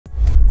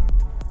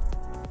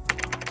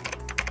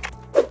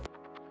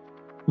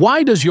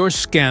Why does your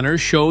scanner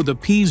show the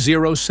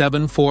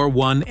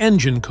P0741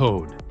 engine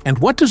code, and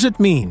what does it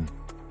mean?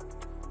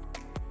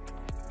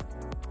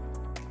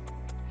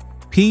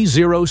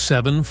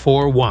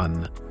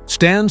 P0741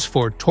 stands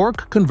for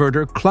Torque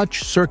Converter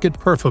Clutch Circuit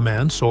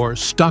Performance, or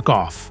stuck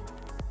off.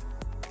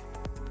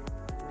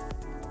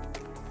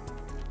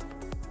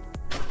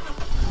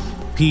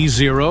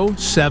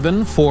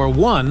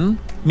 P0741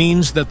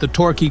 means that the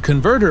torque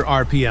converter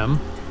RPM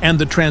and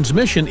the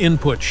transmission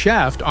input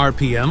shaft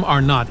RPM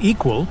are not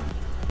equal.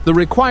 The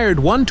required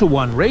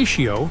 1-to-1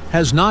 ratio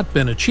has not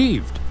been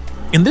achieved.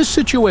 In this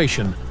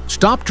situation,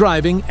 stop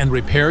driving and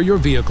repair your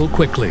vehicle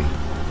quickly.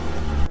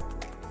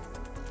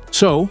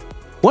 So,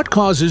 what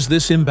causes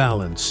this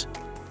imbalance?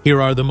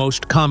 Here are the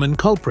most common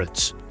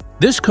culprits.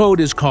 This code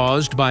is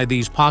caused by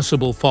these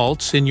possible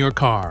faults in your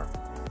car.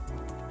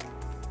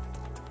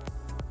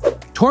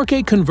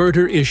 Torque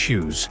converter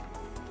issues,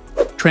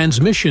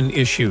 transmission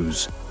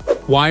issues,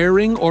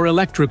 wiring or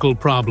electrical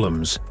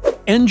problems,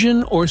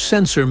 engine or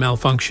sensor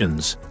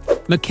malfunctions,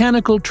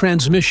 mechanical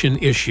transmission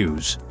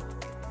issues.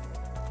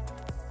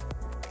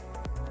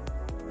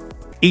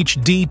 Each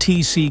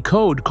DTC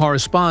code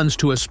corresponds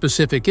to a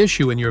specific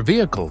issue in your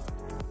vehicle.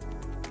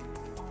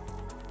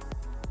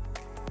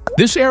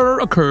 This error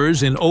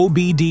occurs in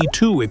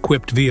OBD2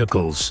 equipped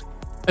vehicles,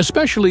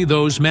 especially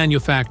those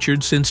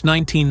manufactured since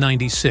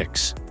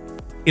 1996.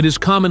 It is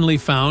commonly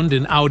found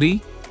in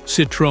Audi,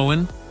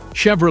 Citroën,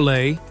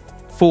 Chevrolet,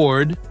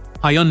 Ford,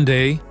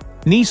 Hyundai,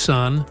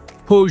 Nissan,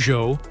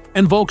 Peugeot,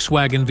 and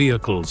Volkswagen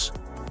vehicles.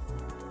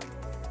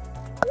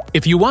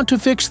 If you want to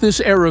fix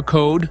this error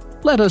code,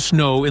 let us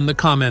know in the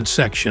comments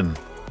section.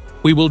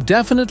 We will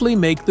definitely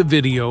make the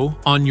video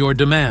on your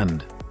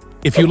demand.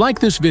 If you like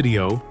this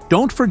video,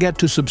 don't forget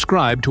to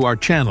subscribe to our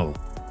channel.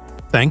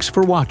 Thanks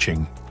for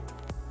watching.